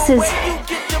he blesses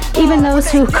even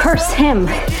those who curse him.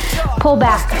 Pull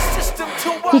back.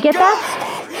 You get that?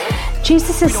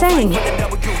 Jesus is saying,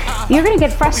 you're going to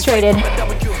get frustrated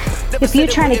if you're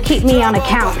trying to keep me on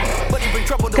account.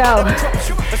 Go.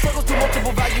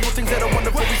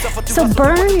 So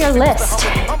burn your list.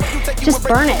 Just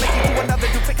burn it.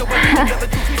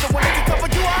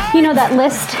 You know that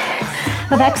list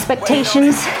of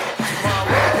expectations?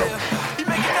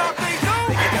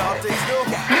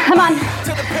 Come on.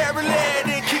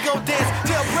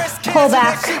 Pull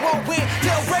back.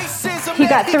 You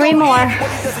got 3 more.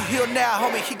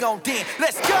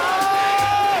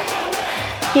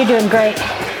 You're doing great.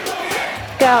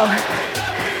 Go.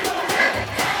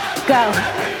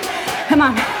 Come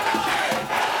on.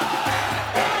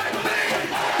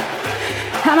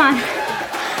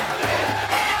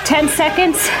 10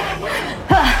 seconds.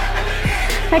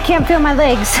 I can't feel my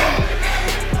legs.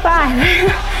 5.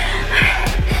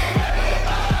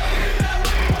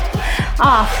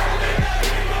 Off.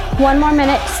 1 more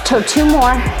minute, so 2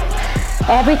 more.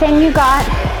 Everything you got.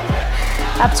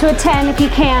 Up to a 10 if you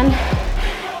can.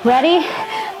 Ready?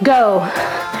 Go.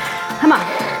 Come on.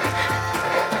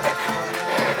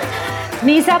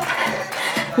 Knees up.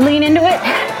 Lean into it.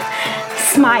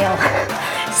 Smile.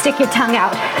 Stick your tongue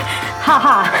out. Ha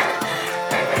ha.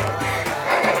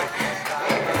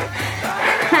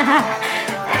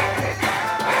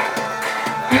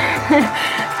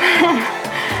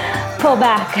 Pull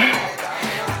back.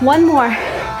 1 more,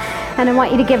 and I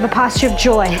want you to give a posture of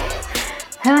joy.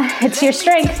 It's your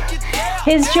strength,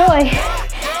 his joy,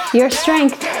 your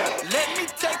strength.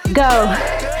 Go.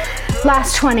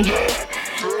 Last 20.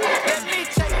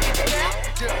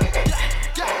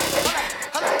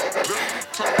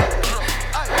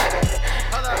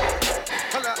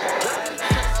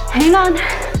 Hang on.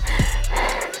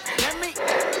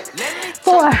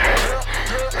 4.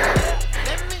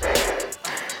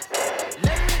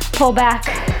 Pull back.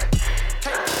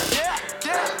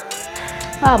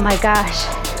 Oh my gosh.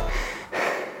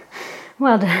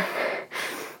 Well done.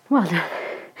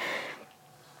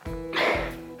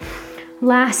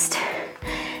 Last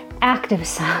active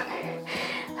song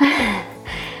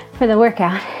for the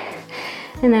workout,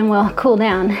 and then we'll cool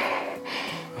down.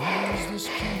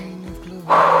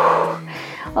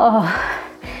 Oh,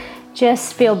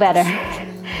 just feel better.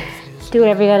 Do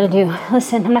whatever you gotta do.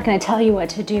 Listen, I'm not gonna tell you what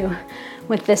to do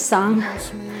with this song.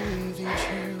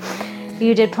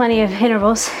 You did plenty of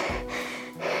intervals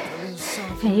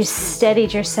and you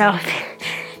steadied yourself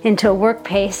into a work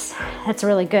pace. That's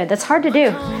really good. That's hard to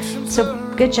do.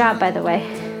 So good job, by the way.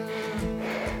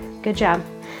 Good job.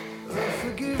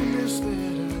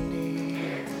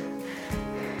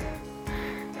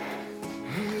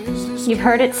 You've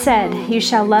heard it said, you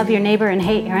shall love your neighbor and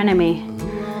hate your enemy.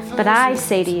 But I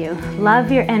say to you,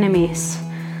 love your enemies.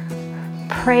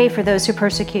 Pray for those who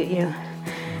persecute you,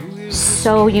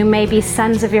 so you may be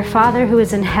sons of your Father who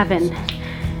is in heaven.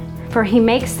 For he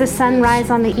makes the sun rise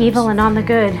on the evil and on the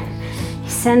good. He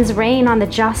sends rain on the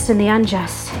just and the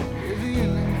unjust.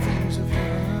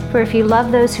 For if you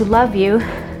love those who love you,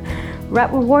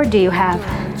 what reward do you have?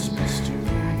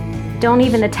 Don't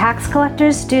even the tax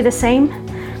collectors do the same?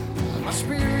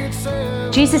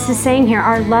 Jesus is saying here,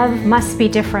 our love must be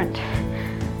different.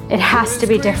 It has to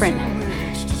be different.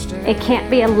 It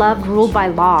can't be a love ruled by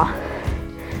law.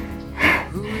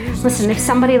 Listen, if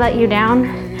somebody let you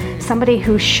down, somebody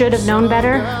who should have known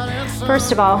better,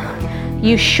 first of all,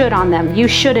 you should on them. You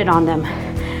should it on them.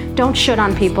 Don't should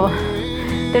on people.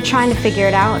 They're trying to figure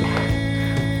it out.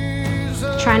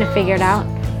 Trying to figure it out.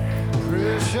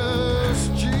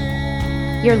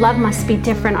 Your love must be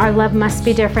different. Our love must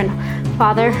be different.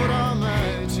 Father,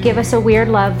 give us a weird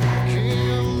love.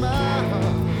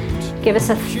 Give us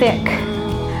a thick,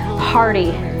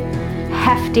 hearty,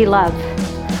 hefty love.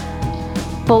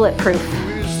 Bulletproof.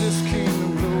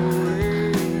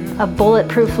 A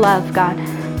bulletproof love, God.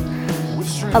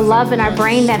 A love in our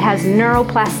brain that has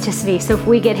neuroplasticity. So if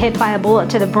we get hit by a bullet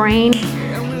to the brain,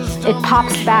 it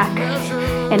pops back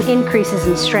and increases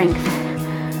in strength.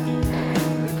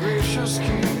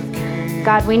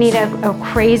 God, we need a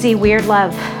crazy, weird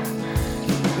love.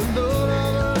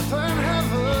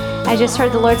 I just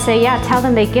heard the Lord say, yeah, tell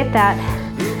them they get that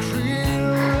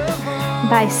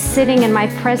by sitting in my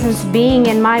presence, being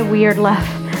in my weird love,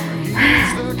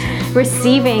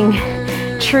 receiving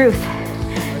truth,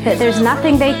 that there's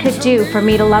nothing they could do for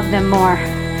me to love them more,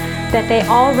 that they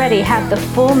already have the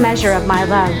full measure of my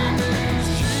love.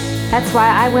 That's why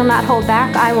I will not hold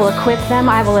back. I will equip them.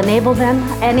 I will enable them.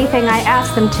 Anything I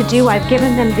ask them to do, I've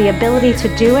given them the ability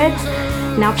to do it.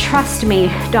 Now trust me,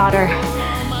 daughter.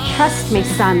 Trust me,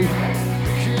 son.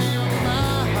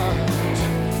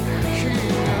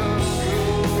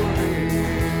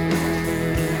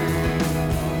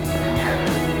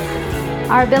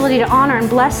 Our ability to honor and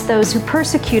bless those who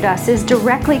persecute us is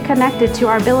directly connected to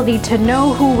our ability to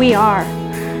know who we are.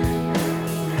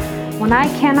 When I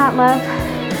cannot love,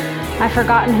 I've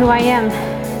forgotten who I am.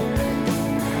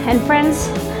 And friends,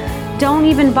 don't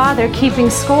even bother keeping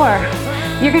score.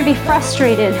 You're going to be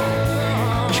frustrated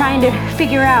trying to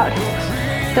figure out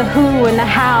the who and the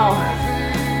how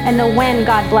and the when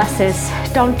God blesses.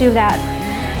 Don't do that.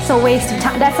 It's a waste of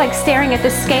time. That's like staring at the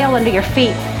scale under your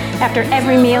feet after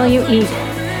every meal you eat.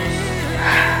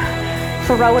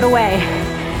 Throw it away.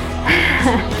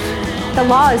 The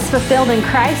law is fulfilled in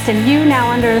Christ, and you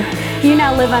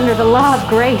now live under the law of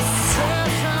grace.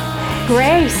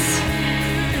 Grace.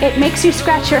 It makes you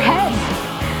scratch your head.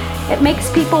 It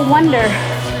makes people wonder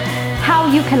how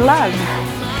you can love.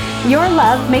 Your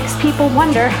love makes people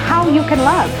wonder how you can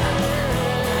love.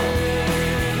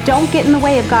 Don't get in the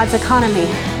way of God's economy.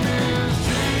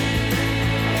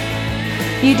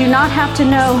 You do not have to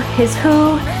know his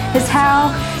who, his how,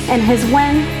 and his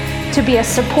when to be a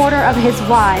supporter of his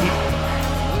why.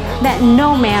 That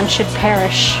no man should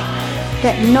perish,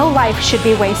 that no life should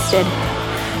be wasted,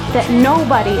 that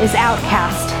nobody is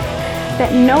outcast,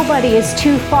 that nobody is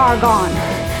too far gone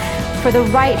for the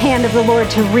right hand of the Lord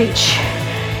to reach.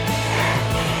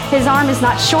 His arm is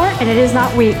not short and it is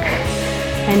not weak,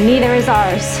 and neither is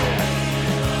ours.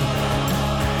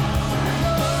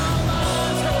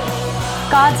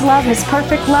 God's love, his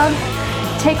perfect love,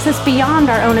 takes us beyond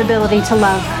our own ability to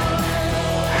love,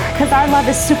 because our love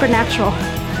is supernatural.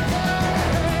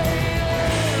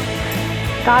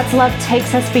 God's love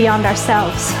takes us beyond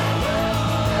ourselves.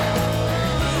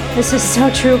 This is so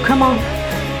true. Come on,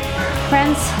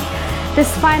 friends.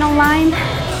 This final line,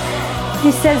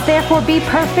 he says, therefore be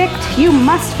perfect. You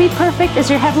must be perfect as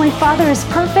your heavenly Father is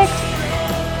perfect.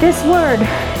 This word,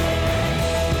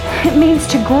 it means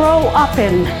to grow up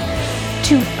in,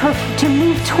 to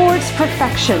move towards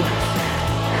perfection.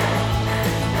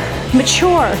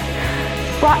 Mature,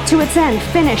 brought to its end,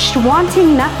 finished,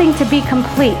 wanting nothing to be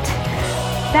complete.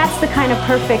 That's the kind of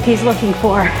perfect he's looking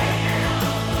for.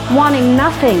 Wanting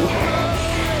nothing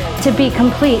to be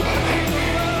complete.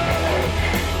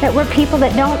 That we're people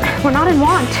that we're not in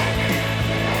want.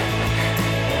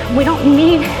 We don't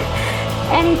need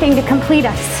anything to complete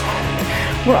us.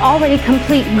 We're already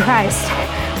complete in Christ.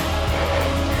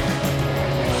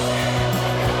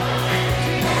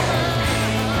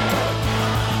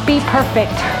 Be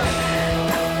perfect.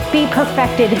 Be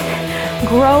perfected.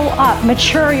 Grow up.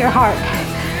 Mature your heart.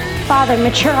 Father,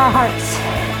 mature our hearts.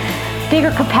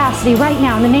 Bigger capacity right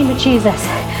now in the name of Jesus.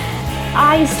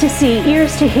 Eyes to see,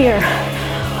 ears to hear,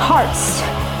 hearts.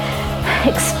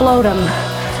 Explode them.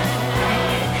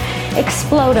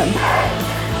 Explode them.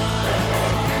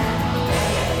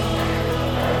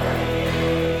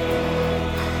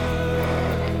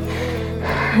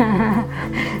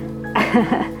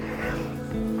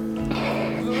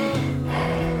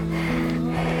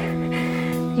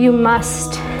 You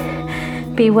must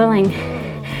be willing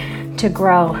to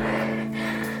grow.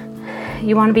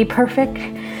 You want to be perfect?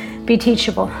 Be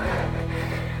teachable.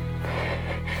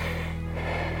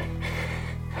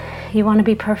 You want to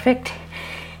be perfect?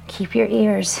 Keep your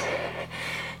ears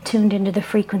tuned into the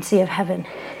frequency of heaven.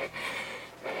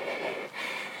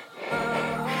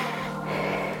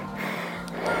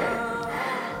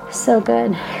 So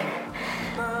good.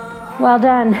 Well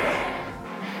done.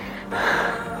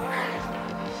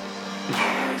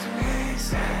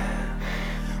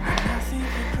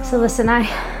 So listen,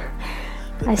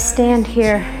 I stand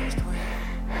here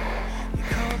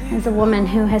as a woman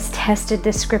who has tested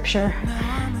this scripture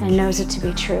and knows it to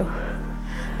be true.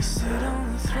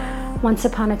 Once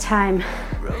upon a time,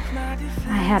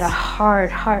 I had a hard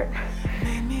heart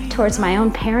towards my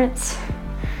own parents.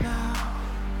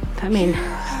 I mean,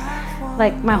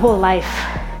 like my whole life.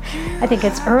 I think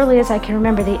as early as I can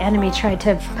remember, the enemy tried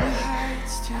to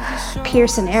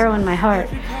pierce an arrow in my heart.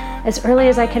 As early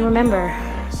as I can remember,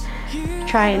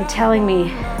 trying telling me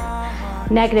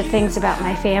negative things about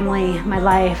my family, my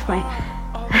life,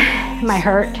 my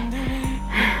hurt.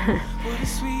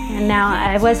 And now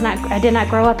I did not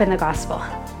grow up in the gospel.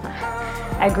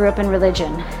 I grew up in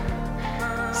religion.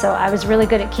 So I was really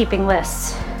good at keeping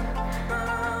lists,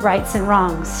 rights and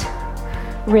wrongs.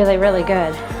 Really, really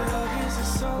good.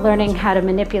 Learning how to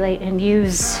manipulate and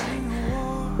use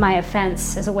my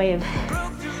offense as a way of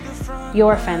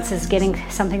your offense is getting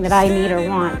something that I need or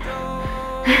want.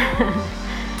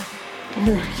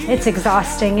 And it's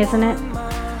exhausting, isn't it?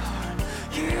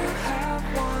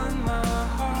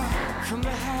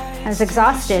 I was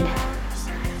exhausted.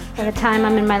 By the time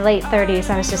I'm in my late 30s,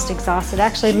 I was just exhausted.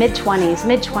 Actually,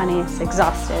 mid-20s,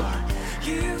 exhausted.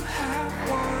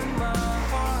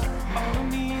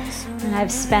 And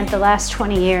I've spent the last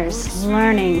 20 years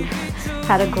learning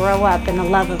how to grow up in the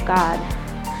love of God.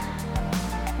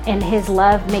 And His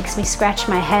love makes me scratch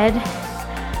my head.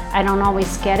 I don't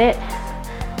always get it,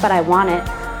 but I want it.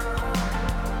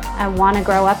 I want to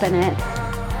grow up in it.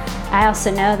 I also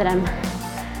know that I'm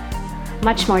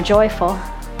much more joyful,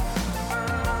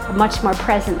 much more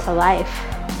present to life.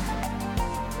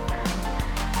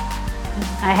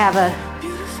 I have a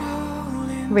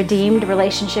redeemed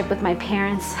relationship with my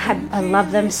parents. I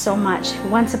love them so much.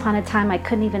 Once upon a time, I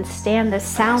couldn't even stand the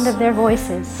sound of their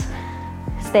voices.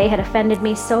 They had offended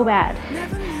me so bad,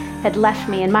 had left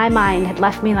me, in my mind, had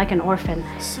left me like an orphan.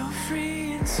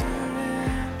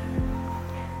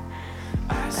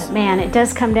 But man, it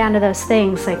does come down to those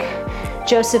things. Like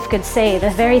Joseph could say, the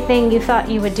very thing you thought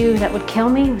you would do that would kill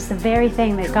me was the very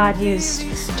thing that God used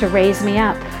to raise me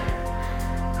up.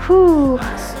 Whew.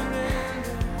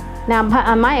 Now,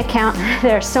 on my account,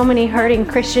 there are so many hurting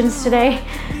Christians today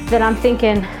that I'm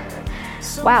thinking,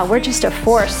 wow, we're just a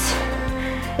force.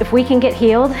 If we can get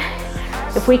healed,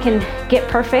 if we can get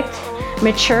perfect,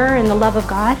 mature in the love of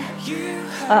God,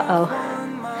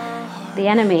 the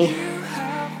enemy,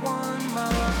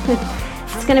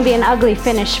 it's going to be an ugly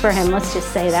finish for him, let's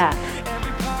just say that.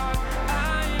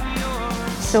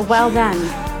 So well done.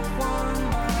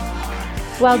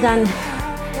 Well done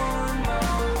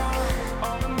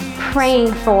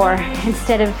praying for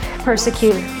instead of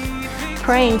persecute,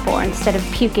 praying for instead of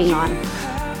puking on.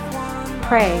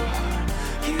 Pray.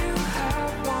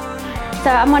 So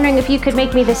I'm wondering if you could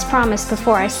make me this promise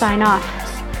before I sign off.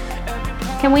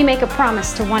 Can we make a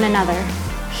promise to one another?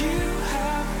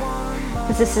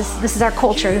 Because this is our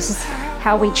culture. This is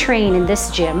how we train in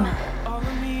this gym.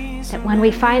 That when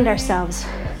we find ourselves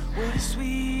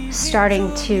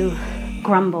starting to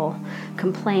grumble,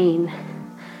 complain,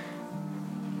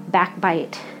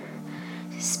 backbite,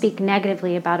 speak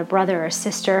negatively about a brother or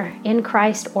sister in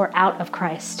Christ or out of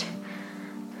Christ,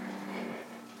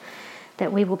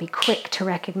 that we will be quick to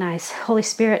recognize, Holy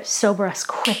Spirit, sober us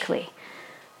quickly,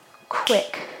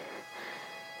 quick,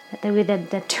 that we then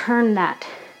turn that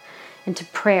into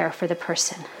prayer for the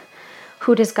person.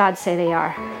 Who does God say they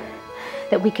are?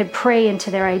 That we could pray into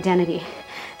their identity,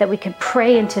 that we could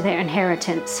pray into their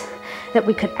inheritance, that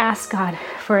we could ask God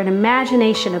for an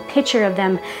imagination, a picture of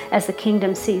them as the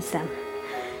kingdom sees them.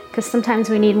 Because sometimes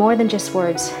we need more than just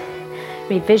words.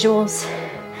 We need visuals.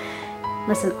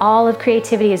 Listen, all of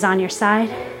creativity is on your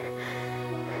side.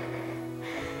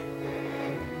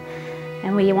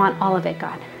 And we want all of it,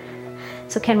 God.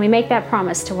 So can we make that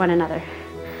promise to one another?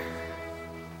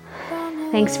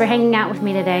 Thanks for hanging out with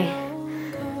me today.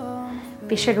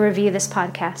 Be sure to review this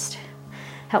podcast.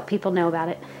 Help people know about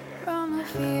it.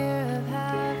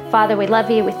 Father, we love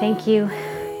you. We thank you.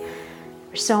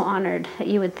 We're so honored that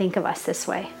you would think of us this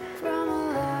way.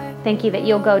 Thank you that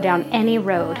you'll go down any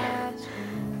road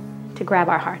to grab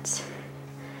our hearts.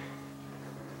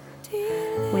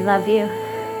 We love you.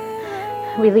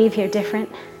 We leave here different,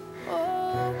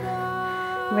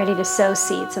 ready to sow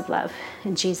seeds of love.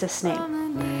 In Jesus' name,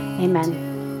 amen.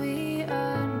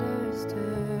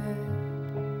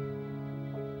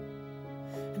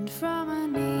 And from a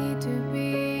need to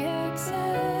be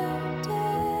accepted,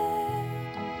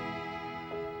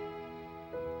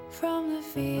 from the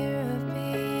fear of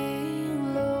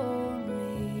being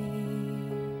lonely,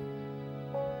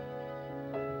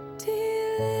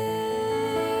 deliver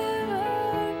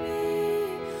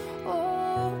me,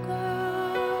 oh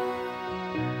God,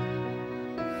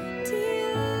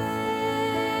 deliver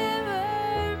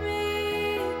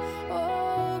me,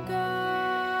 oh God,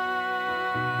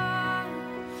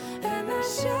 and I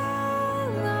shall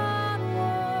not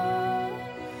want,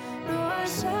 no, I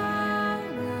shall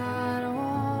not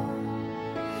want.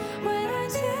 When I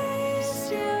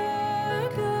taste your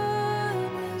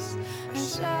goodness, I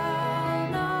shall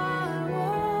not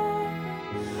want.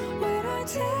 When I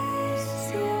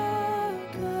taste your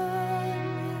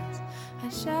goodness, I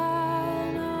shall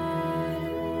not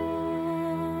want.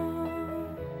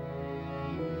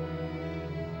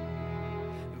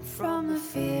 From the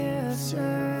fear of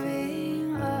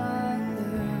serving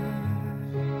others,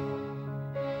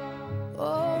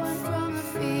 oh, and from the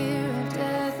fear of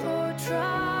death or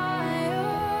trial,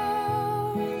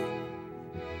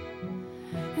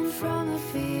 and from the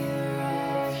fear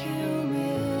of humility,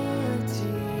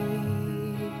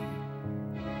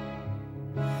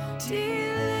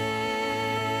 deliver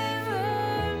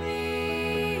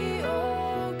me,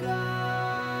 oh God,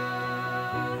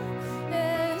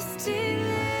 yes,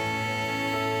 deliver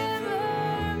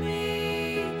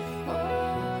me,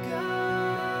 oh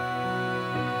God,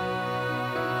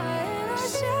 and I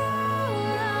shall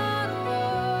not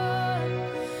want,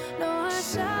 no, I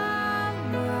shall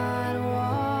not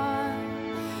want.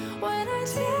 When I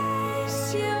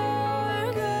taste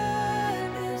your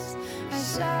goodness, I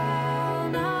shall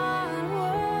not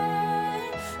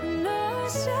want, no, I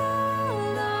shall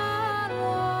not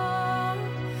want,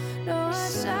 no, I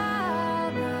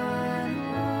shall not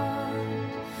want.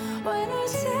 When I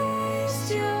taste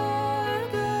your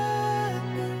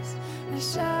goodness, I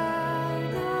shall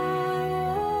not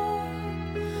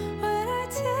want. When I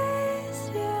taste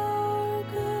your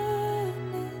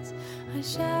goodness, I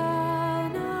shall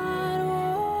not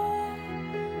want.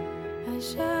 I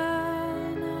shall